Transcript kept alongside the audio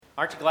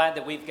Aren't you glad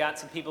that we've got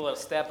some people that'll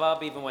step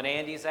up even when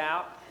Andy's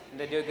out and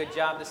they do a good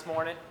job this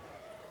morning?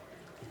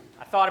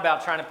 I thought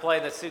about trying to play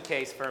the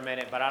suitcase for a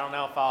minute, but I don't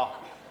know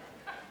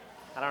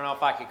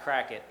if I could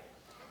crack it.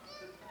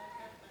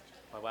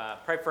 Well,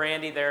 pray for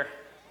Andy there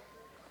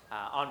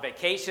on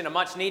vacation, a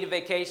much-needed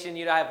vacation.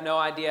 You have no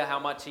idea how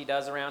much he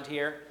does around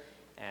here,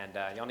 and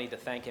you'll need to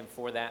thank him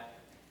for that.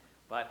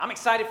 But I'm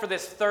excited for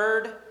this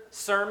third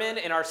sermon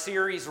in our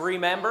series,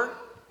 Remember.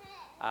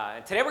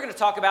 And today we're going to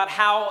talk about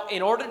how,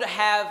 in order to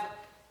have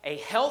a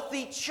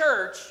healthy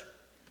church,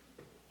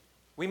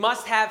 we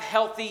must have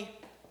healthy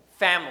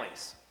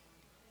families.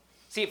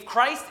 See, if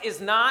Christ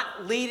is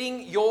not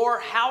leading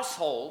your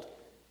household,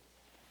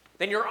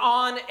 then you're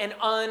on an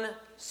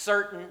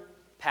uncertain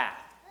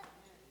path.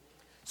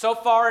 So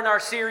far in our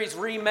series,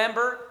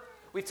 Remember,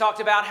 we've talked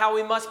about how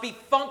we must be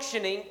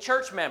functioning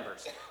church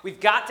members. We've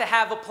got to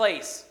have a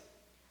place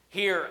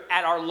here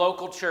at our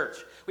local church.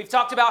 We've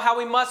talked about how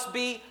we must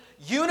be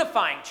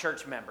unifying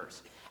church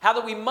members, how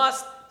that we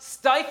must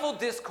stifle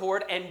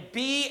discord and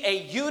be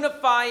a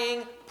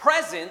unifying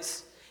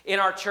presence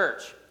in our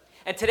church.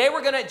 And today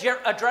we're going to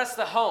address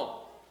the home.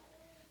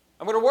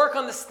 I'm going to work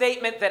on the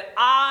statement that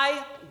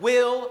I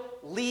will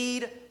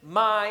lead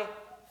my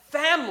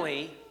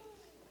family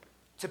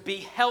to be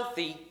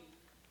healthy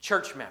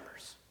church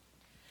members.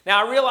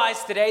 Now, I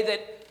realize today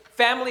that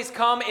families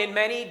come in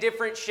many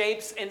different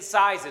shapes and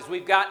sizes.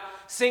 We've got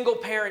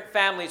single-parent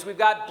families. We've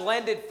got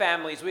blended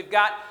families. We've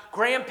got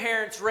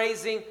grandparents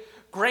raising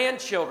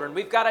grandchildren.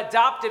 We've got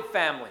adopted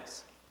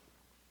families.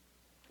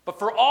 But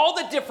for all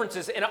the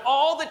differences and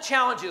all the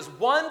challenges,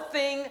 one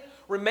thing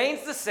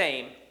remains the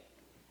same,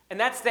 and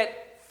that's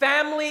that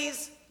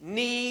families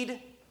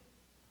need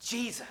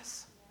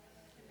Jesus.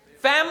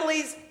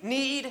 Families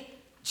need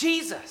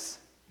Jesus.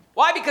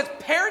 Why? Because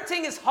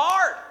parenting is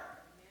hard.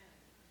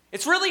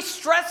 It's really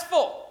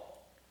stressful.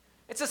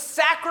 It's a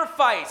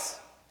sacrifice.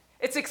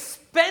 It's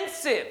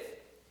expensive.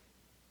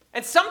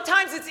 And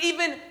sometimes it's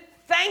even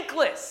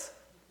thankless.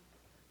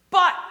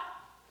 But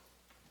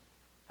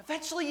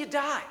eventually you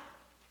die.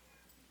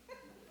 And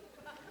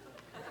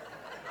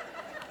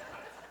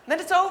then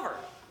it's over.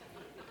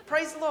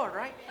 Praise the Lord,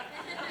 right?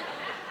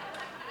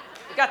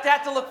 You got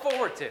that to look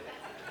forward to.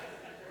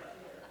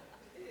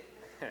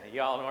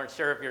 Y'all weren't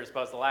sure if you were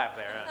supposed to laugh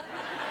there, huh?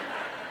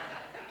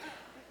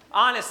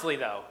 Honestly,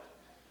 though,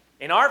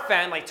 in our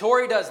family,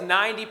 Tori does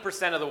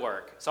 90% of the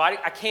work, so I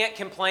can't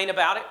complain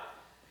about it.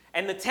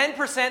 And the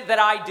 10% that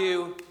I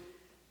do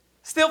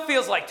still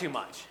feels like too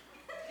much.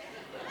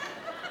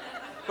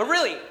 But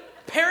really,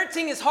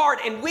 parenting is hard,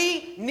 and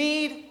we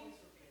need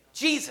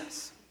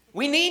Jesus.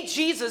 We need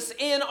Jesus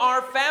in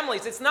our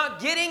families. It's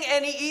not getting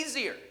any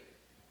easier.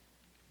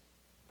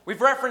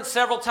 We've referenced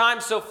several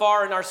times so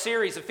far in our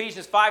series,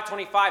 Ephesians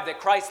 5:25, that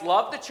Christ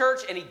loved the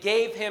church and he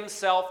gave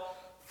himself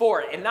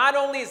for it. And not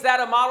only is that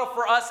a model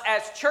for us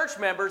as church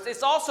members,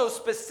 it's also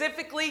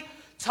specifically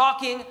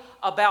talking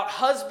about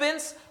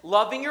husbands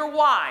loving your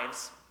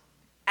wives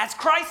as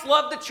Christ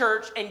loved the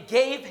church and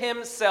gave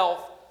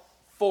himself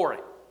for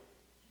it.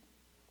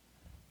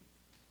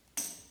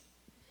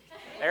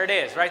 There it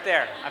is, right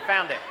there. I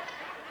found it.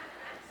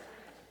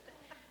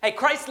 Hey,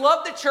 Christ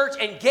loved the church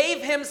and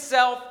gave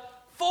himself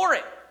for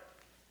it.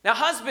 Now,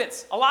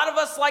 husbands, a lot of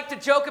us like to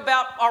joke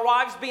about our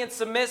wives being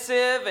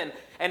submissive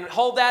and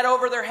hold that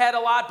over their head a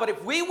lot. But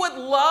if we would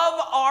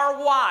love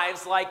our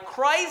wives like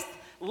Christ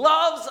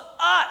loves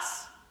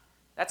us,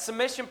 that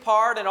submission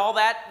part and all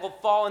that will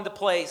fall into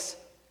place.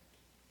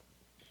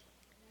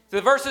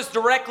 The verses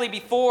directly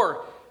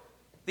before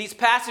these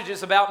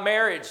passages about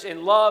marriage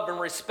and love and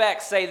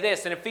respect say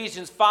this in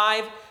Ephesians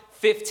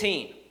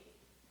 5:15.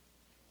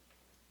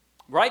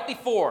 Right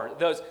before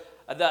those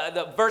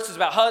the verses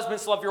about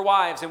husbands love your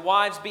wives and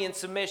wives be in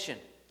submission,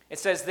 it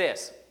says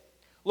this: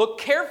 look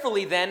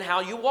carefully then how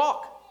you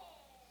walk,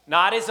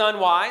 not as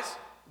unwise,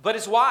 but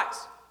as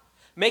wise,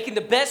 making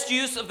the best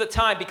use of the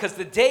time, because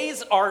the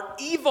days are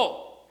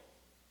evil.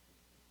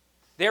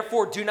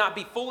 Therefore do not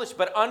be foolish,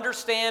 but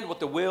understand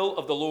what the will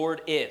of the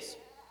Lord is.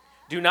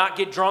 Do not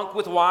get drunk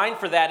with wine,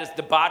 for that is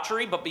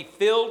debauchery, but be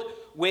filled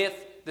with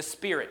the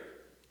Spirit,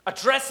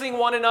 addressing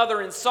one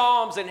another in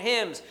psalms and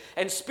hymns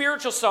and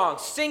spiritual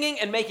songs, singing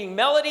and making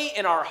melody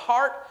in our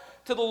heart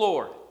to the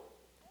Lord,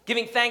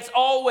 giving thanks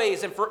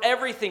always and for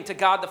everything to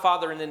God the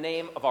Father in the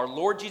name of our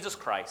Lord Jesus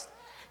Christ,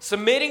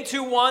 submitting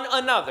to one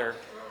another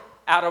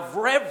out of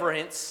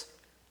reverence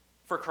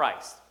for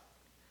Christ.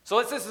 So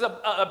this is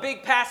a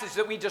big passage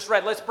that we just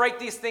read. Let's break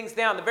these things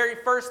down. The very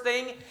first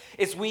thing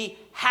is we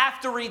have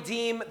to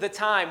redeem the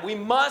time. We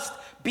must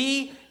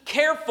be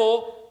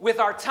careful with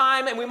our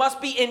time, and we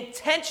must be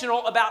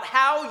intentional about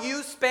how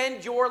you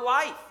spend your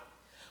life.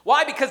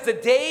 Why? Because the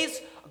days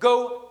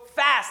go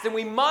fast, and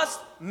we must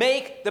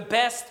make the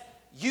best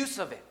use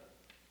of it.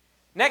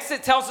 Next,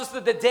 it tells us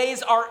that the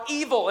days are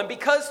evil, and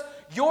because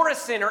you're a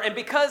sinner, and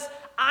because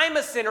I'm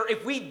a sinner,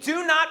 if we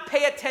do not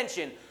pay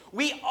attention,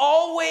 we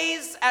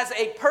always, as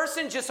a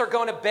person, just are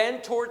going to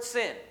bend towards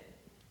sin.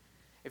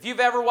 If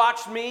you've ever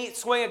watched me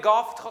swing a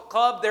golf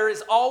club, there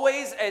is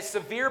always a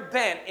severe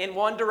bent in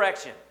one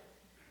direction.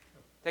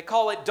 They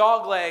call it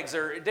dog legs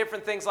or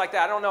different things like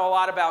that. I don't know a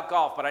lot about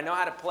golf, but I know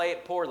how to play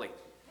it poorly.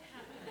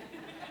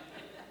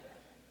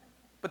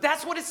 But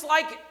that's what it's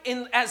like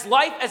as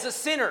life as a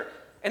sinner.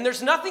 And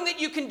there's nothing that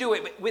you can do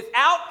it.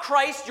 Without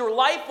Christ, your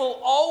life will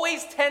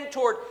always tend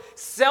toward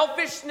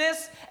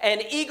selfishness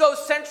and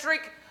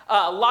egocentric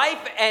life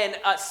and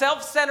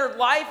self-centered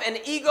life and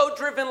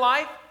ego-driven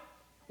life.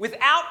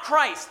 Without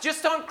Christ,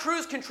 just on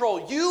cruise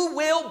control, you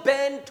will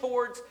bend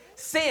towards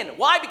sin.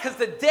 Why? Because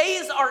the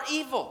days are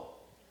evil.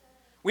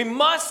 We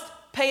must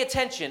pay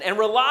attention and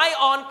rely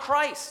on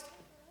Christ.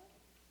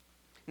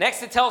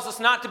 Next, it tells us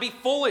not to be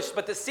foolish,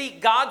 but to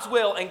seek God's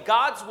will and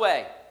God's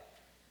way.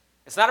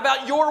 It's not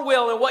about your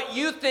will and what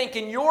you think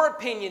and your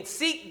opinion.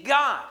 Seek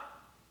God.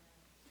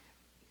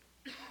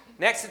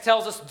 Next, it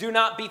tells us do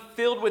not be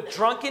filled with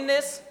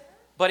drunkenness,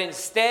 but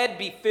instead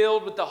be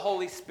filled with the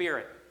Holy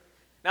Spirit.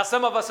 Now,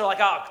 some of us are like,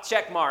 oh,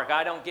 check mark,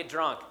 I don't get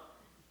drunk.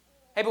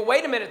 Hey, but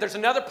wait a minute, there's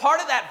another part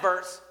of that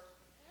verse.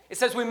 It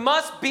says we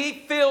must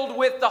be filled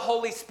with the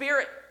Holy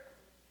Spirit.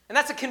 And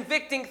that's a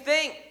convicting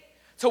thing.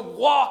 To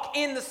walk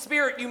in the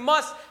Spirit, you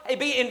must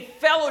be in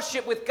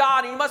fellowship with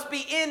God. And you must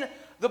be in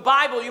the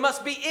Bible. You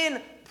must be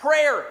in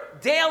prayer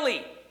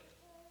daily.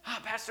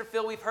 Pastor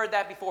Phil, we've heard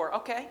that before.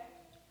 Okay,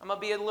 I'm going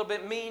to be a little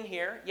bit mean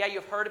here. Yeah,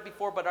 you've heard it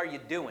before, but are you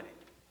doing it?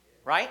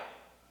 Right?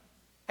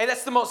 Hey,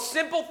 that's the most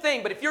simple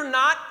thing. But if you're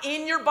not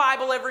in your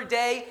Bible every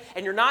day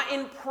and you're not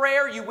in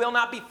prayer, you will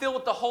not be filled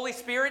with the Holy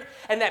Spirit.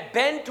 And that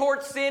bend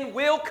towards sin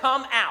will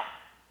come out.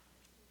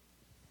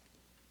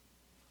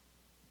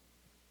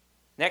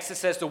 Next it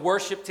says to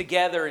worship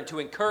together and to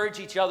encourage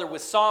each other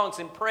with songs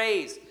and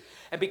praise.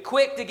 And be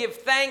quick to give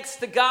thanks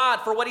to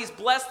God for what He's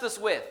blessed us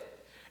with.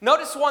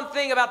 Notice one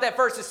thing about that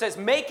verse. It says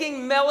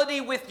making melody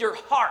with your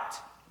heart.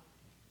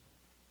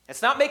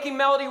 It's not making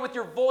melody with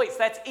your voice.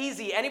 That's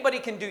easy. Anybody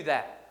can do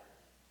that.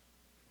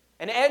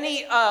 And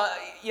any,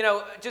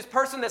 just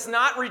person that's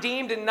not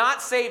redeemed and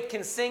not saved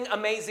can sing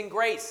Amazing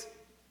Grace.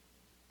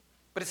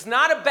 But it's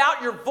not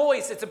about your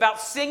voice. It's about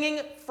singing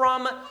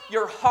from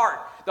your heart.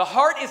 The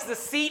heart is the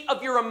seat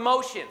of your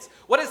emotions.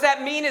 What does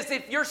that mean? Is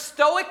if you're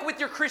stoic with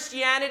your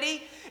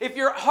Christianity, if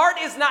your heart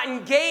is not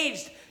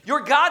engaged,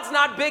 your God's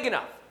not big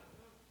enough.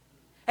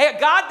 Hey, a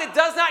God that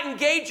does not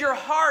engage your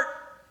heart,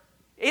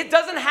 it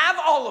doesn't have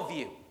all of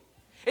you.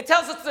 It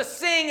tells us to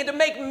sing and to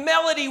make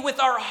melody with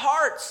our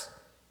hearts.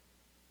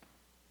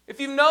 If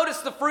you've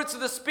noticed the fruits of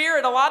the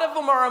Spirit, a lot of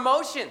them are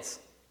emotions.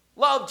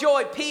 Love,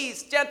 joy,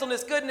 peace,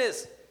 gentleness,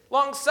 goodness,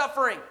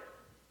 long-suffering,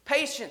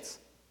 patience.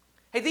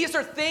 Hey, these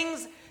are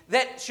things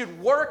that should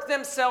work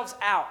themselves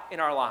out in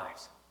our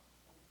lives.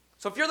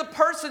 So if you're the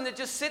person that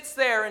just sits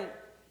there and,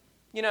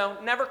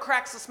 never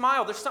cracks a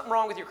smile, there's something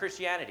wrong with your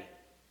Christianity.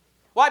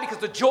 Why? Because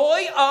the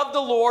joy of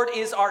the Lord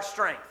is our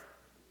strength.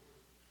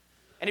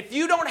 And if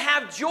you don't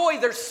have joy,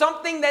 there's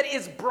something that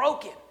is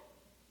broken.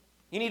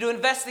 You need to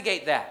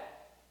investigate that.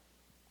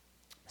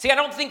 See, I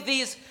don't think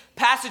these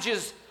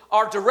passages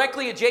are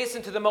directly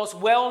adjacent to the most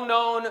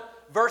well-known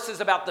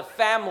verses about the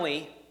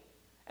family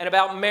and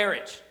about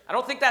marriage. I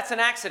don't think that's an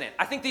accident.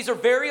 I think these are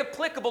very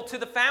applicable to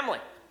the family.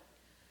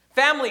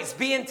 Families,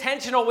 be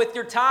intentional with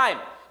your time.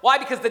 Why?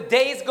 Because the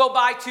days go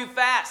by too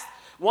fast.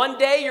 One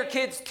day your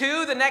kid's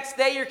 2, the next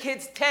day your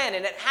kid's 10,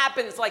 and it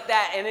happens like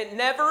that, and it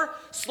never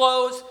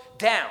slows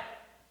down.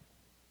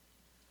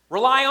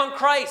 Rely on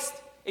Christ.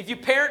 If you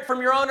parent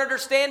from your own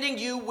understanding,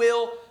 you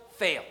will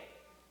fail.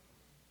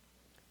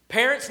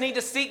 Parents need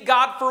to seek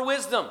God for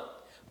wisdom.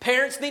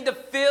 Parents need to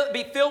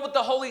be filled with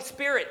the Holy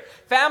Spirit.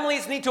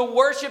 Families need to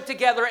worship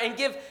together and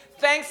give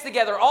thanks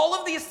together. All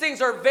of these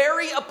things are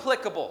very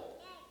applicable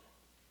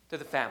to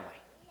the family.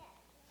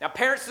 Now,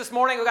 parents, this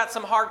morning, I've got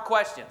some hard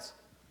questions.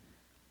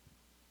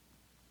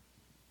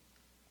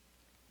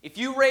 If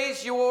you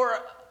raise your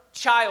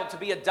child to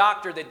be a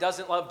doctor that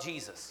doesn't love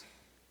Jesus,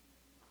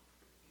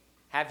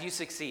 have you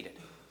succeeded?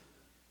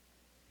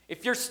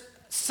 If your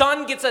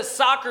son gets a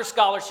soccer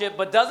scholarship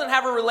but doesn't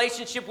have a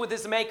relationship with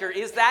his maker,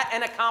 is that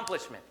an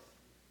accomplishment?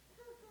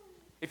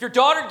 If your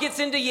daughter gets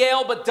into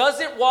Yale but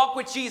doesn't walk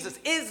with Jesus,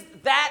 is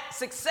that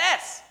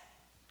success?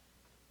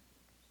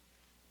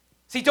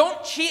 See,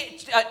 don't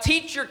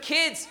teach your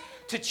kids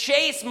to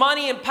chase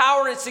money and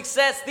power and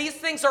success. These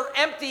things are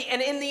empty,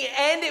 and in the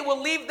end, it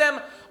will leave them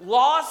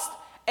lost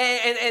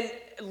and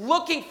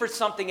looking for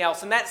something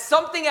else. And that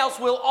something else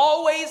will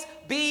always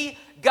be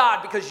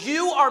God, because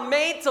you are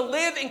made to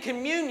live in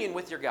communion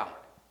with your God.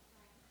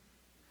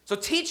 So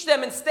teach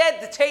them instead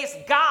to chase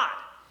God.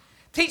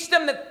 Teach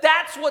them that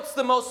that's what's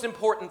the most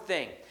important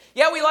thing.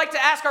 Yeah, we like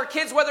to ask our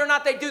kids whether or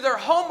not they do their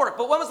homework,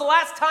 but when was the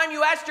last time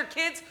you asked your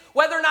kids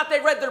whether or not they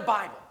read their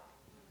Bible?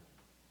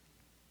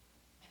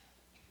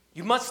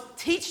 You must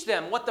teach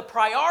them what the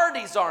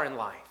priorities are in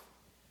life.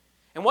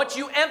 And what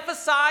you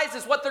emphasize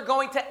is what they're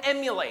going to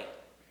emulate.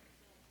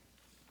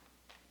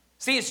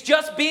 See, it's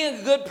just being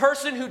a good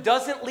person who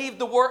doesn't leave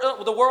the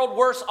world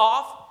worse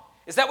off.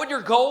 Is that what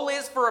your goal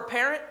is for a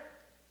parent?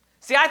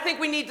 See, I think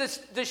we need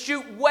to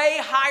shoot way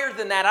higher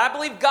than that. I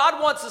believe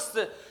God wants us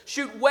to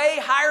shoot way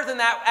higher than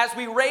that as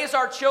we raise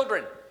our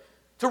children.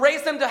 To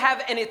raise them to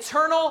have an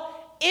eternal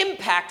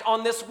impact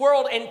on this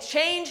world and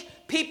change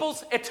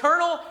people's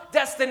eternal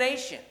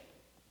destination.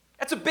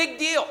 That's a big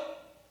deal.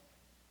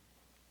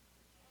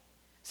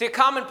 See, a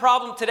common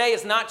problem today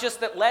is not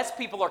just that less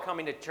people are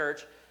coming to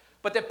church,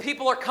 but that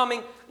people are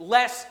coming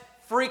less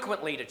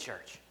frequently to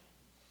church.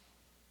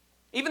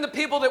 Even the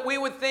people that we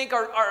would think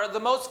are the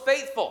most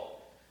faithful,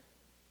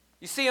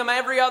 you see them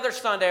every other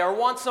Sunday or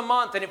once a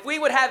month. And if we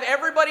would have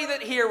everybody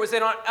that here was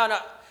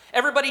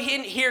everybody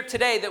in here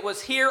today that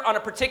was here on a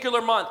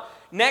particular month,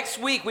 next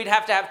week we'd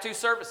have to have 2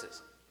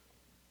 services.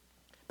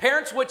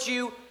 Parents, what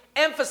you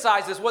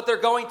emphasize is what they're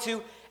going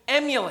to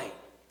emulate.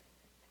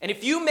 And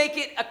if you make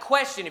it a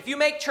question, if you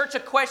make church a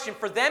question,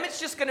 for them it's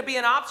just going to be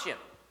an option.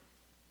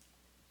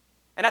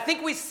 And I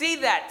think we see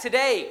that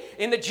today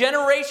in the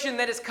generation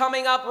that is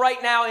coming up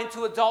right now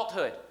into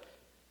adulthood.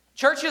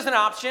 Church is an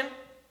option,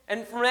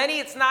 and for many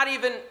it's not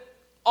even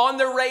on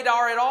their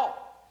radar at all.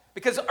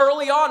 Because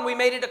early on we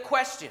made it a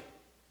question.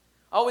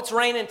 Oh, it's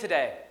raining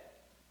today.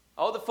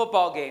 Oh, the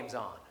football game's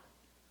on.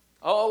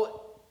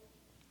 Oh,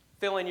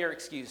 fill in your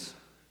excuse.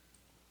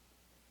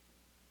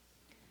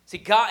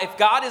 See, if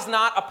God is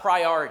not a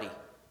priority,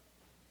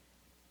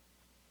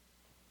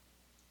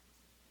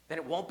 then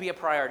it won't be a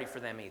priority for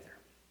them either.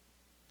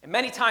 And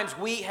many times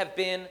we have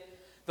been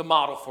the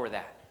model for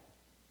that.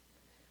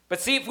 But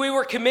see, if we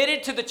were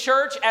committed to the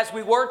church as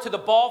we were to the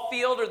ball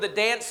field or the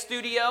dance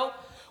studio,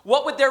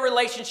 what would their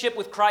relationship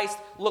with Christ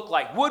look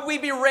like? Would we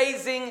be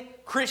raising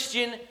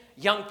Christian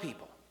young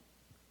people?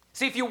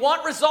 See, if you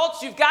want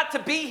results, you've got to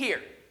be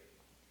here.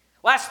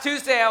 Last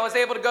Tuesday, I was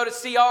able to go to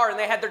CR, and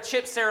they had their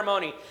chip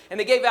ceremony, and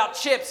they gave out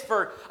chips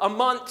for a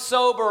month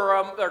sober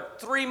or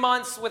 3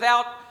 months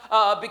without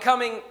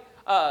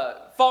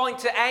falling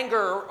to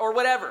anger or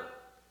whatever.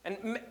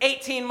 And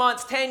 18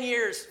 months, 10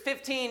 years,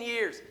 15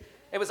 years.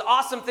 It was an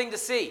awesome thing to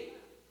see.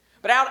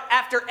 But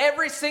after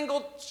every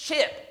single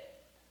chip,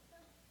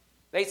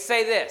 they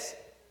say this,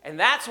 and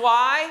that's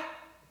why...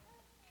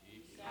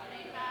 Keep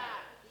coming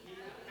back. Keep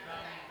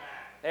coming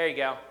back. There you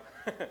go.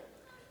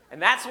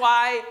 And that's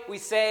why we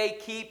say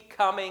keep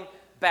coming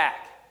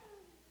back.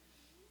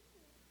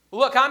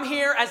 Look, I'm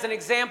here as an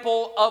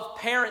example of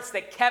parents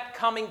that kept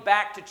coming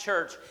back to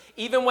church,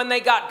 even when they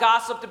got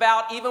gossiped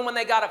about, even when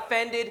they got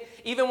offended,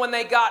 even when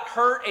they got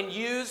hurt and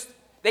used.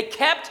 They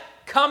kept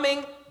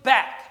coming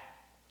back.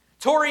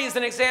 Tori is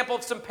an example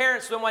of some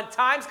parents that when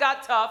times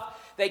got tough,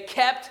 they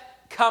kept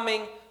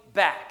coming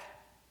back.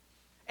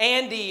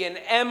 Andy and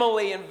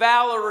Emily and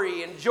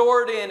Valerie and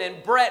Jordan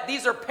and Brett,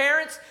 these are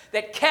parents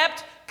that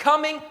kept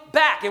coming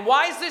back. And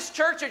why is this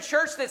church a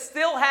church that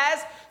still has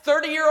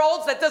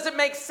 30-year-olds? That doesn't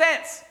make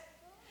sense.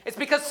 It's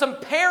because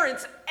some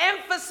parents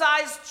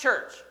emphasized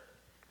church.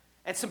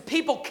 And some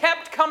people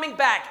kept coming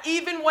back,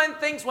 even when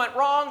things went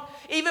wrong,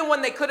 even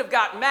when they could have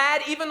got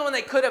mad, even when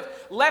they could have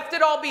left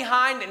it all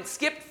behind and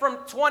skipped from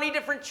 20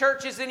 different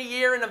churches in a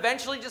year and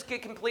eventually just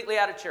get completely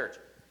out of church.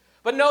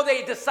 But no,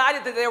 they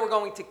decided that they were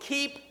going to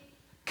keep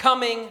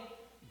coming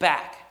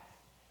back.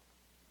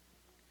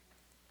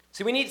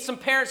 See, we need some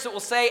parents that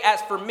will say,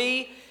 as for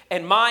me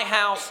and my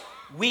house,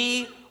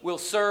 we will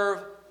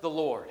serve the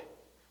Lord.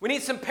 We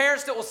need some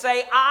parents that will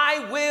say,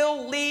 I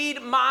will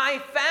lead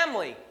my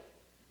family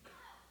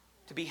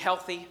to be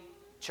healthy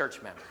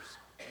church members.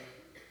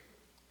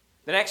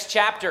 The next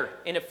chapter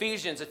in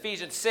Ephesians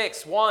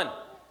 6:1,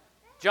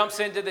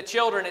 jumps into the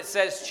children. It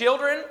says,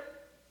 children,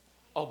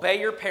 obey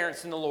your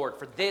parents in the Lord,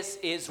 for this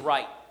is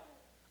right.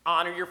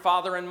 Honor your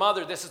father and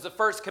mother. This is the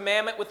first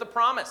commandment with the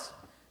promise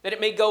that it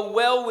may go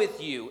well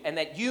with you and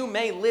that you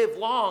may live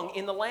long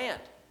in the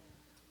land.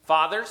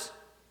 Fathers,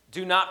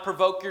 do not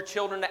provoke your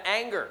children to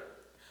anger,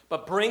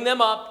 but bring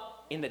them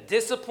up in the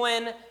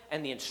discipline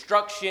and the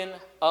instruction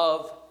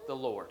of the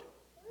Lord.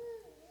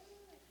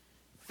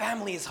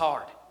 Family is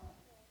hard.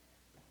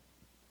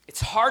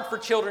 It's hard for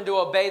children to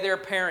obey their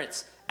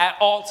parents at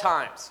all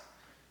times.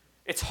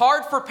 It's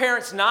hard for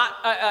parents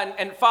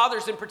and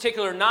fathers in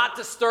particular not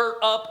to stir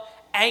up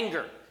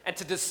anger and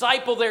to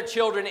disciple their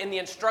children in the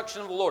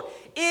instruction of the Lord.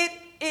 It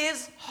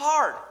is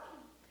hard.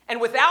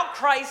 And without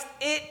Christ,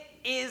 it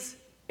is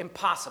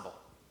impossible.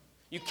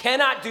 You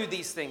cannot do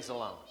these things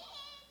alone.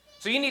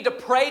 So you need to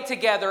pray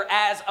together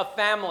as a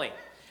family.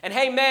 And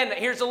hey, men,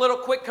 here's a little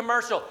quick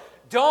commercial.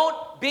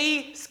 Don't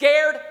be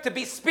scared to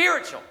be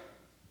spiritual.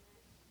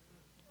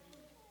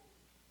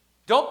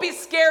 Don't be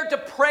scared to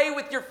pray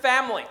with your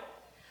family.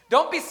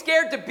 Don't be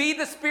scared to be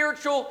the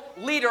spiritual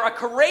leader. A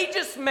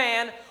courageous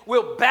man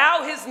will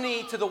bow his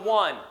knee to the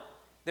one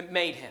that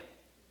made him.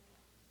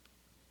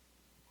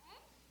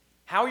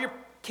 How are your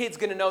kids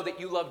going to know that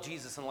you love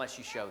Jesus unless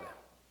you show them?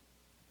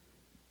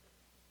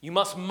 You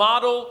must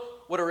model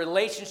what a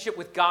relationship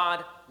with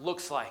God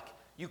looks like.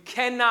 You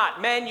cannot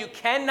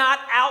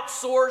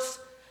outsource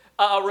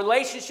a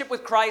relationship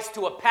with Christ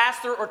to a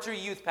pastor or to a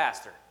youth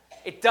pastor.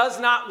 It does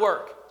not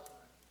work.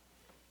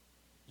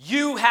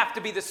 You have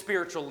to be the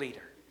spiritual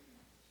leader.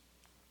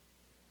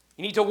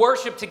 You need to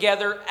worship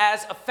together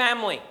as a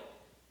family.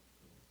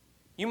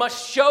 You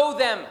must show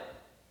them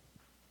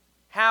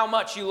how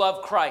much you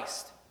love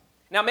Christ.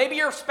 Now, maybe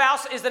your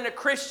spouse isn't a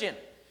Christian.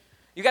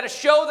 You got to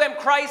show them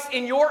Christ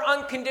in your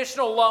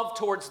unconditional love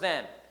towards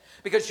them.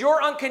 Because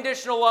your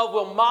unconditional love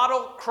will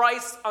model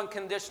Christ's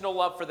unconditional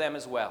love for them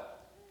as well.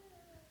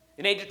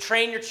 You need to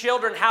train your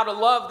children how to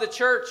love the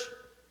church.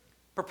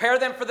 Prepare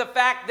them for the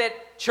fact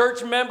that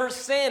church members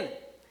sin.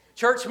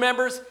 Church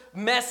members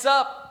mess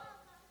up.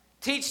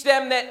 Teach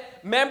them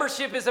that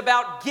membership is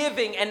about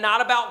giving and not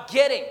about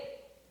getting.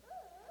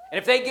 And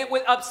if they get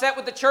upset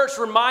with the church,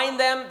 remind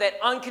them that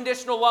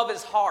unconditional love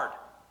is hard.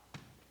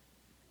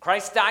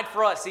 Christ died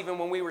for us even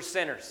when we were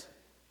sinners.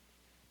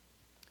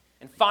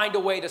 And find a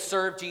way to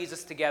serve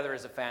Jesus together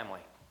as a family.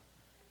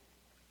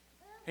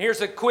 And here's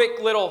a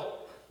quick little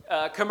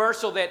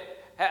commercial that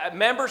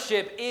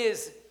membership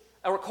is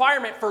a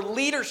requirement for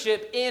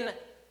leadership in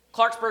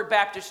Clarksburg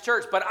Baptist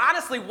Church. But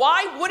honestly,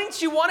 why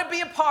wouldn't you want to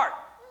be a part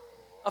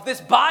of this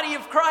body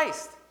of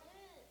Christ?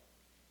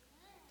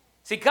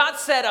 See, God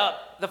set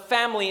up the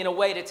family in a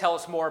way to tell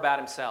us more about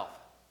himself.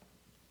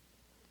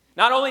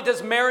 Not only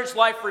does marriage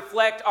life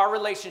reflect our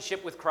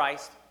relationship with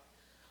Christ,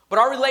 but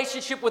our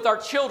relationship with our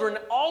children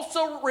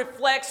also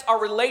reflects our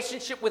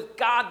relationship with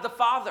God the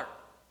Father.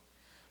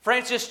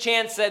 Francis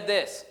Chan said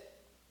this.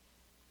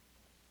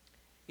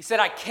 He said,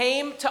 I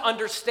came to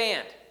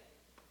understand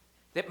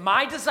that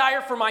my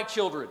desire for my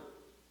children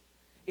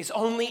is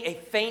only a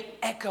faint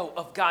echo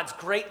of God's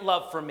great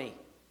love for me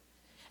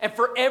and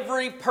for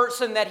every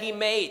person that he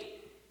made.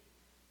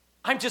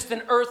 I'm just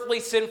an earthly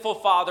sinful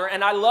father,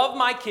 and I love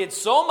my kids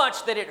so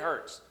much that it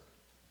hurts.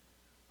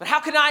 But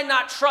how can I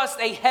not trust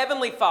a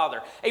heavenly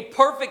Father, a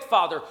perfect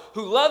Father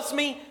who loves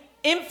me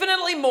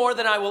infinitely more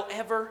than I will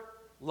ever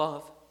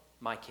love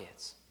my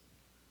kids?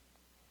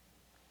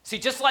 See,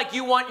 just like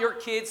you want your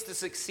kids to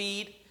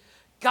succeed,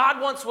 God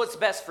wants what's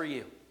best for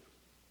you.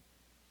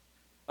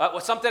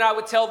 Something I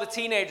would tell the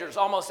teenagers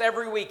almost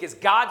every week is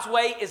God's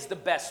way is the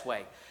best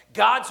way.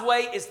 God's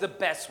way is the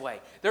best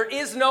way. There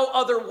is no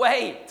other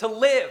way to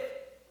live.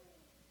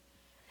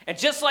 And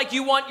just like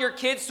you want your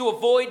kids to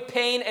avoid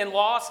pain and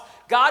loss,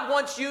 God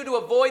wants you to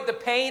avoid the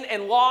pain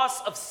and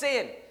loss of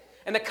sin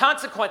and the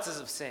consequences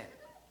of sin.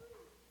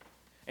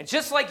 And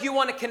just like you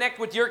want to connect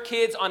with your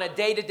kids on a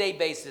day-to-day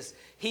basis,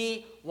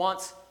 he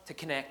wants to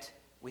connect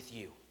with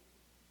you.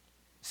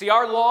 See,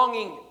 our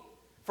longing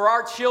for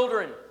our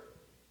children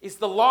is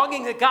the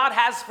longing that God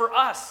has for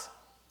us.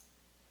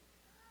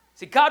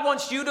 See, God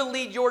wants you to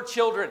lead your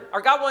children,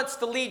 or God wants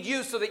to lead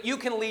you so that you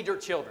can lead your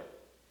children.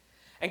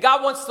 And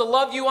God wants to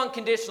love you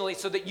unconditionally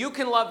so that you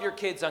can love your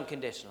kids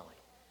unconditionally.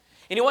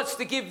 And he wants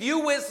to give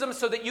you wisdom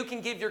so that you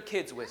can give your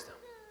kids wisdom.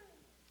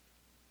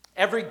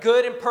 Every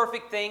good and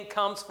perfect thing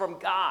comes from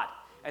God,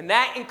 and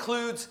that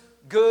includes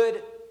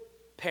good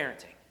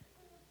parenting.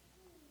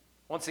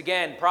 Once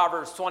again,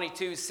 Proverbs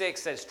 22:6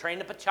 says,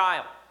 train up a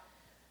child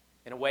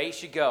in a way he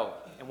should go,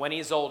 and when he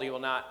is old, he will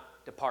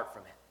not depart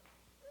from it.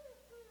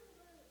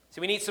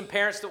 So we need some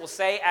parents that will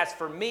say, as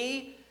for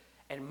me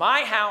and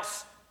my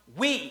house,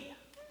 we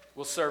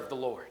will serve the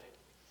Lord.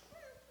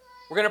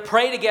 We're going to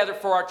pray together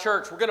for our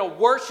church. We're going to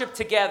worship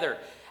together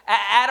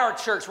at our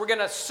church. We're going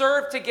to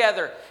serve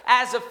together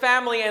as a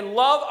family and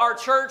love our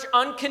church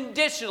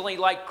unconditionally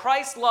like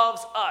Christ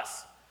loves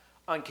us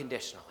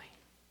unconditionally.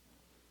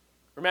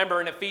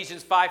 Remember in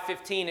Ephesians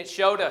 5:15, it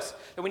showed us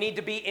that we need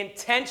to be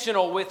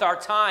intentional with our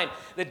time.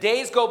 The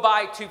days go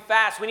by too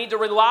fast. We need to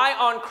rely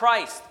on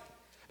Christ.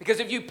 Because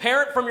if you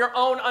parent from your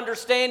own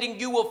understanding,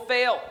 you will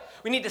fail.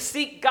 We need to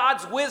seek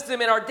God's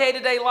wisdom in our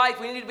day-to-day life.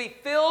 We need to be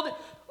filled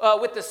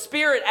with the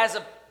Spirit as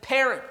a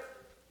parent.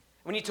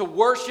 We need to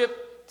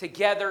worship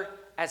together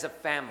as a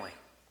family.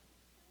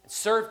 And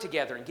serve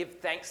together and give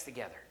thanks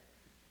together.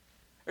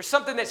 There's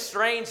something that's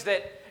strange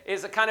that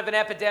is a kind of an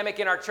epidemic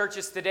in our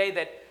churches today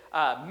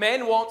that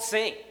men won't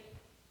sing.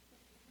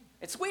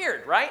 It's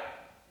weird, right?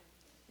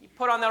 You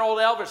put on that old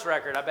Elvis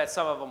record, I bet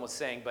some of them will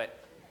sing, but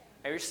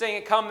if you're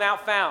singing Come Thou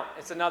Fount,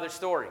 it's another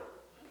story.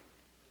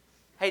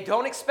 Hey,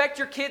 don't expect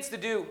your kids to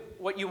do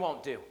what you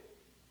won't do.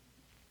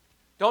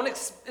 Don't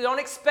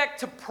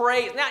expect to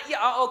praise. Now,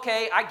 yeah,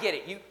 okay, I get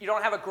it. You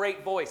don't have a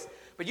great voice,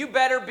 but you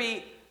better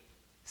be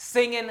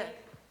singing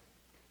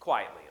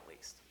quietly at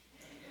least.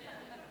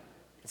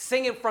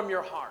 Singing from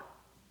your heart.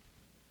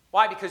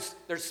 Why? Because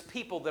there's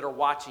people that are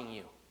watching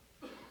you.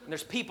 And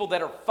there's people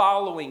that are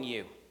following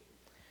you.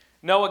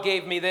 Noah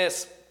gave me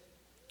this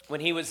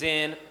when he was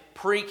in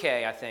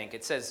pre-K, I think.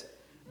 It says,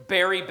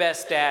 Barry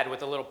Best Dad,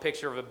 with a little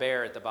picture of a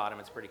bear at the bottom.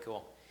 It's pretty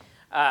cool.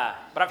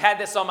 But I've had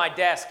this on my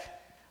desk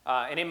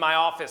and in my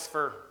office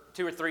for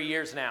 2 or 3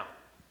 years now.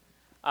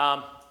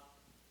 And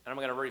I'm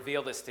going to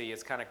reveal this to you.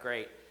 It's kind of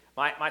great.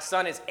 My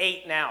son is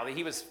 8 now.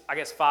 He was, I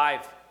guess,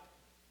 5.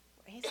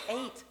 He's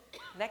 8.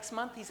 Next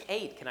month, he's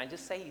 8. Can I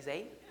just say he's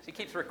 8? She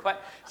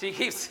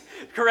keeps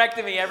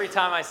correcting me every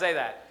time I say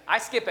that. I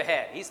skip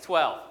ahead. He's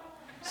 12.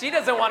 She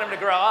doesn't want him to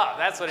grow up.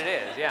 That's what it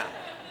is, yeah.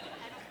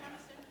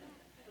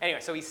 Anyway,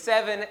 so he's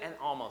 7 and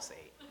almost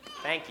 8.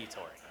 Thank you,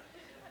 Tori.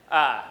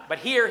 But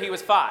here he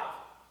was 5.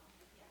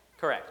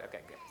 Correct.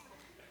 Okay, good.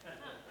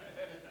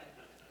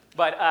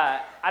 But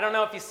I don't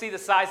know if you see the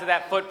size of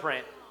that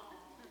footprint.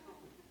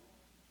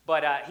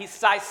 But he's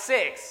size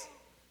 6.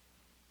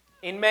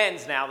 in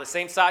men's now, the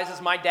same size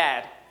as my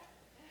dad,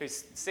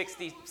 who's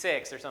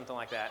 66 or something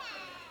like that.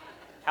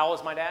 How old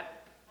is my dad?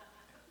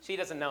 She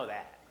doesn't know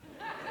that.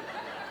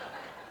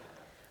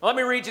 Let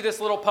me read you this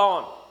little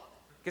poem,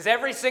 because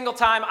every single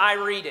time I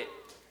read it,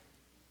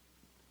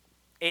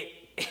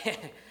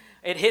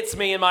 it hits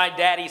me in my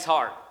daddy's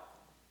heart.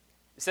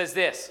 It says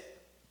this: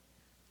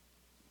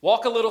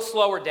 "Walk a little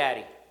slower,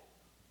 Daddy,"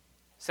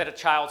 said a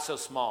child so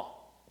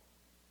small.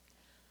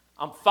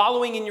 "I'm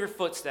following in your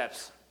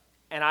footsteps,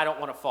 and I don't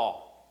want to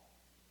fall.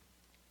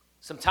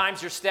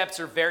 Sometimes your steps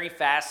are very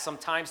fast,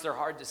 sometimes they're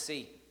hard to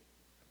see.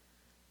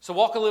 So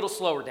walk a little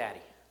slower,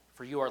 Daddy,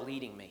 for you are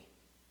leading me.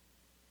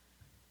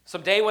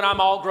 Someday when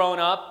I'm all grown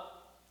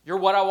up, you're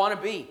what I want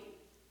to be.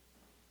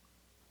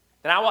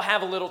 Then I will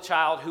have a little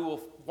child who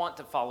will want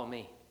to follow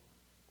me.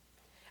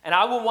 And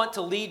I will want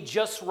to lead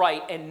just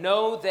right and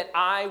know that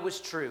I was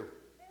true.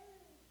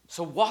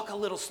 So walk a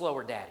little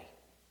slower, Daddy,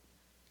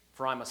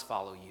 for I must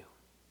follow you."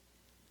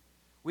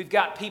 We've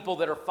got people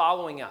that are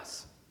following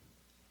us.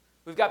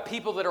 We've got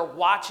people that are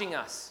watching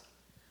us.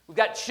 We've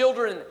got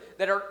children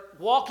that are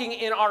walking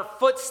in our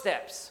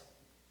footsteps.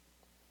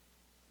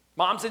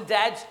 Moms and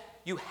dads,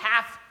 you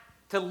have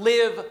to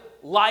live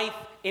life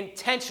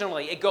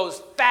intentionally. It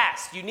goes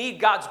fast. You need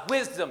God's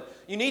wisdom.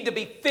 You need to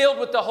be filled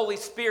with the Holy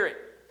Spirit.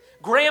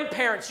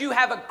 Grandparents, you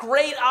have a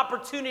great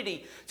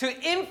opportunity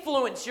to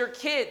influence your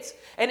kids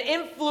and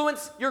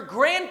influence your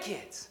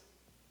grandkids.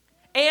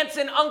 Aunts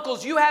and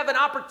uncles, you have an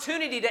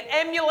opportunity to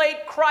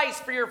emulate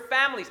Christ for your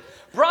families.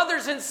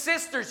 Brothers and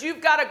sisters,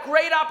 you've got a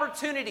great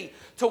opportunity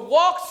to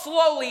walk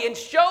slowly and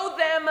show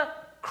them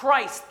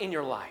Christ in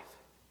your life.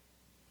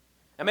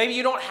 And maybe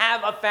you don't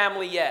have a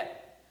family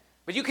yet,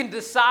 but you can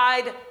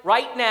decide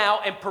right now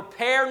and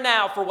prepare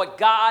now for what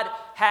God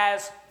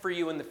has for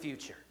you in the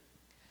future.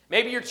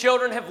 Maybe your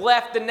children have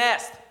left the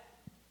nest,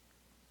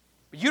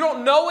 but you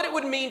don't know what it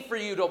would mean for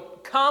you to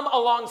come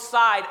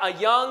alongside a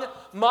young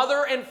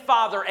mother and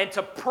father and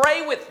to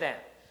pray with them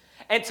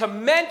and to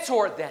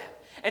mentor them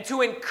and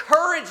to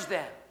encourage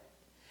them.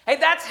 Hey,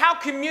 that's how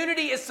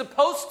community is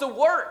supposed to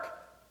work.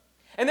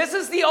 And this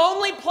is the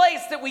only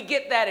place that we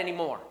get that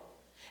anymore.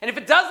 And if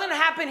it doesn't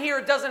happen here,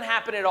 it doesn't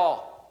happen at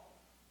all.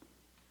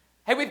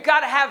 Hey, we've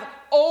got to have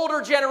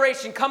older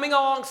generation coming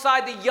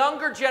alongside the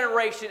younger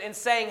generation and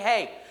saying,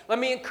 hey, let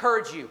me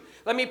encourage you.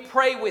 Let me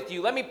pray with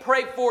you. Let me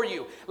pray for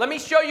you. Let me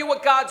show you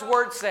what God's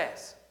word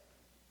says.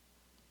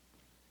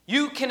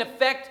 You can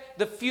affect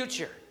the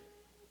future.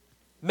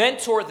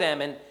 Mentor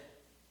them and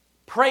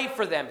pray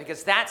for them,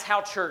 because that's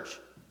how church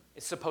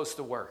is supposed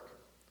to work.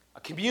 A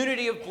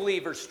community of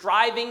believers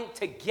striving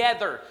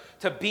together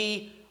to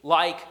be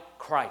like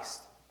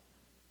Christ.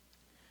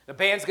 The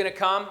band's going to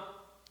come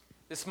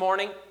this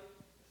morning,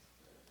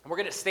 and we're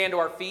going to stand to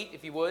our feet,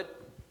 if you would.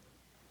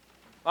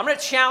 I'm going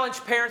to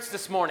challenge parents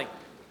this morning.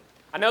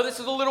 I know this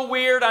is a little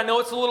weird. I know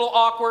it's a little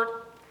awkward.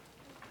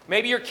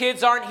 Maybe your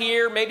kids aren't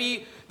here.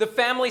 Maybe the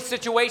family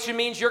situation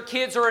means your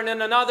kids are in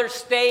another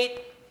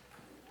state.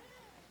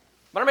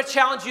 But I'm going to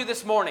challenge you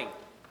this morning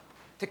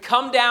to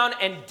come down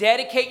and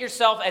dedicate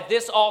yourself at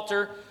this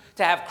altar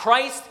to have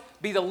Christ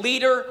be the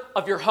leader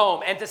of your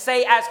home and to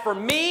say, as for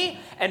me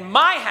and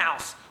my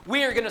house,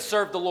 we are going to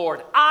serve the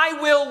Lord. I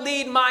will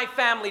lead my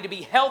family to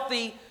be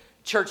healthy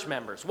church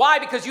members. Why?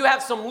 Because you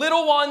have some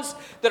little ones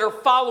that are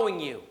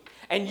following you,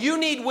 and you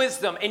need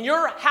wisdom, and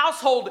your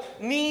household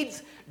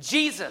needs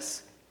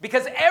Jesus,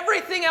 because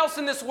everything else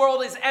in this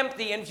world is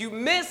empty, and if you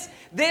miss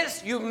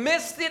this, you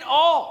missed it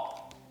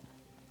all.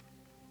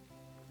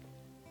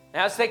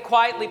 Now, as they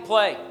quietly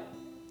play,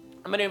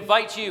 I'm going to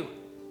invite you,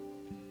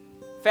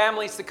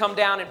 families, to come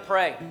down and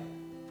pray.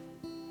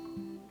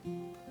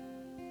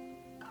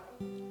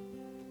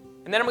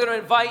 And then I'm going to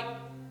invite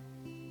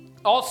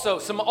also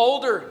some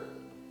older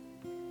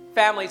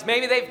families.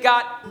 Maybe they've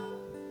got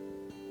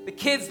the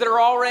kids that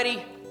are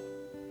already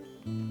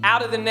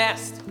out of the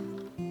nest.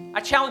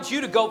 I challenge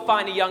you to go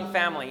find a young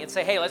family and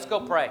say, hey, let's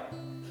go pray.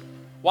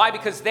 Why?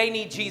 Because they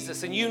need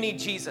Jesus and you need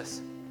Jesus.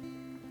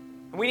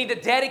 And we need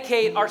to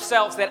dedicate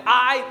ourselves that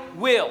I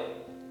will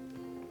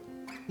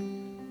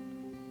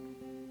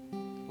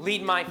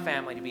lead my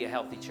family to be a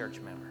healthy church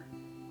member.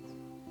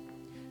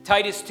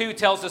 Titus 2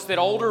 tells us that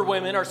older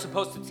women are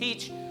supposed to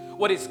teach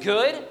what is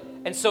good,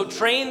 and so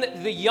train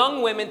the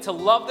young women to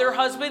love their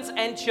husbands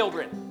and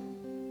children.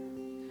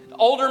 The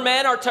older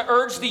men are to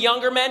urge the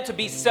younger men to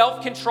be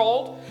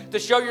self-controlled, to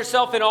show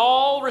yourself in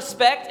all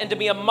respect, and to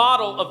be a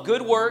model of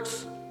good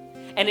works,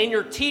 and in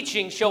your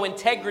teaching show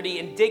integrity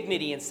and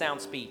dignity and sound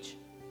speech.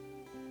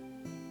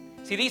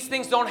 See, these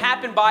things don't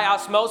happen by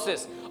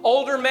osmosis.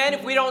 Older men,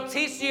 if we don't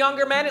teach the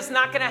younger men, it's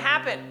not going to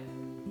happen.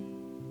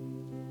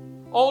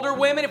 Older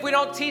women, if we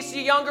don't teach the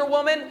younger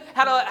woman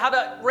how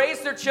to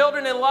raise their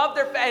children and love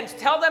their and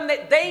tell them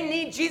that they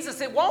need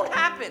Jesus, it won't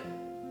happen.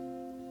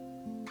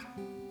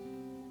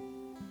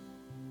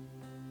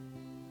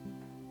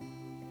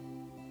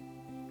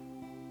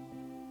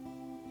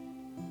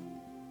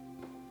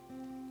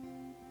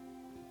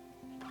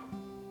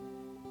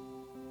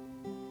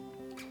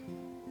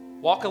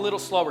 Walk a little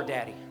slower,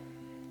 Daddy,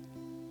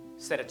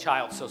 said a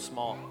child so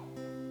small.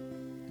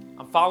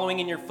 following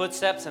in your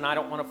footsteps, and I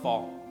don't want to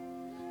fall.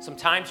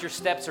 Sometimes your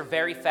steps are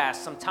very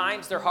fast.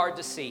 Sometimes they're hard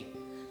to see.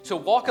 So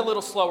walk a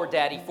little slower,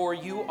 Daddy, for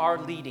you are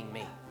leading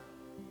me.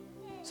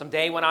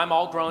 Someday when I'm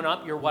all grown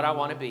up, you're what I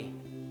want to be.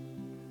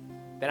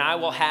 Then I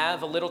will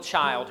have a little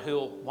child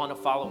who'll want to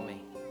follow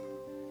me.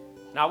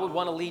 And I would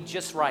want to lead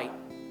just right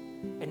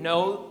and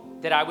know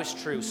that I was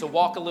true. So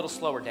walk a little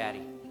slower,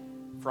 Daddy,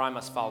 for I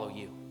must follow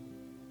you.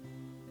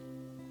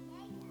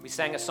 We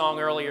sang a song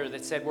earlier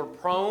that said we're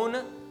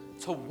prone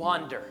to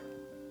wander.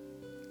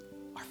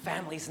 Our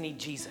families need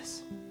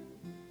Jesus.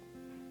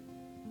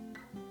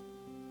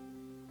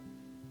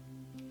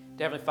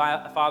 Heavenly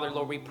Father,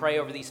 Lord, we pray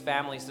over these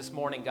families this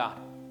morning, God.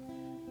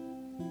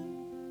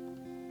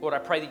 Lord, I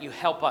pray that you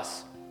help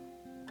us.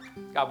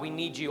 God, we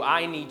need you.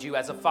 I need you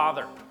as a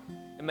father.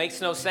 It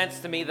makes no sense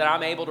to me that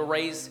I'm able to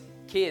raise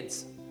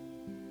kids.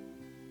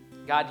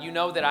 God, you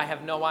know that I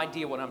have no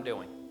idea what I'm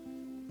doing.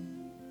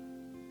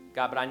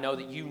 God, but I know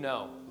that you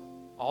know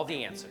all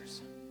the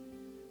answers.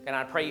 And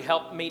I pray you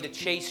help me to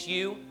chase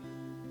you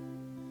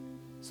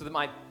so that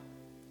my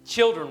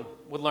children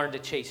would learn to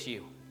chase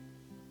you.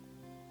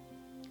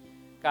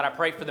 God, I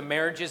pray for the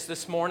marriages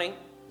this morning,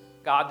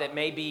 God, that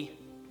may be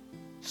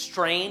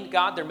strained.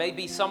 God, there may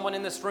be someone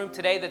in this room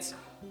today that's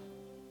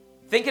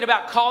thinking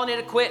about calling it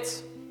a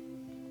quits.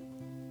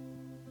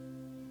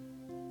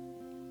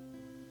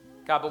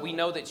 God, but we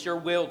know that it's your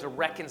will to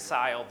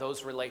reconcile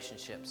those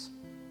relationships.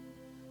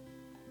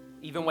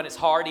 Even when it's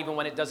hard, even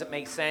when it doesn't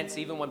make sense,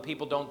 even when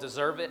people don't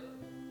deserve it.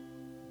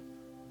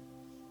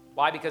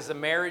 Why? Because the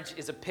marriage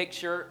is a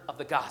picture of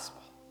the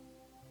gospel.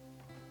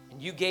 And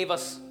you gave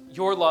us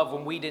your love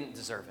when we didn't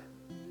deserve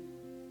it.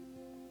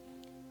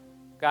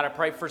 God, I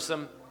pray for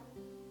some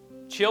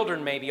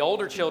children, maybe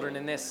older children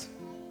in this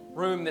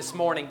room this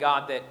morning,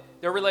 God, that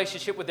their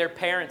relationship with their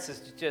parents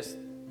is just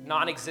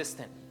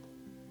non-existent.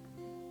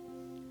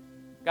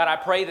 God, I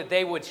pray that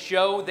they would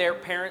show their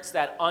parents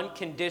that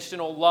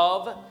unconditional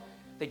love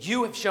that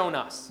you have shown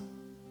us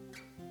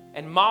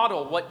and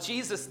model what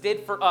Jesus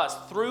did for us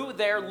through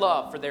their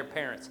love for their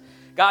parents.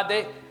 God,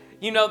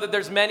 you know that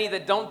there's many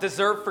that don't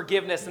deserve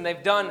forgiveness and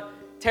they've done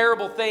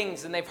terrible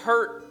things and they've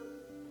hurt.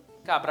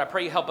 God, but I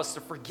pray you help us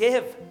to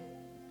forgive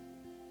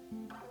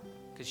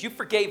because you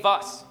forgave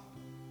us.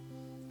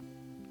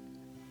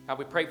 God,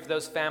 we pray for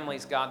those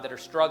families, God, that are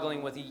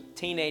struggling with a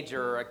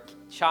teenager or a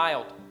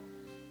child.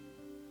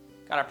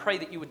 God, I pray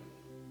that you would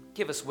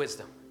give us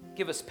wisdom,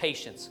 give us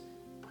patience,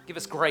 give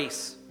us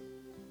grace.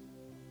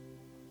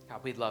 God,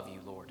 we love you,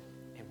 Lord,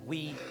 and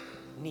we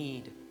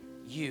need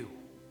you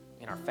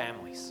in our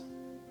families.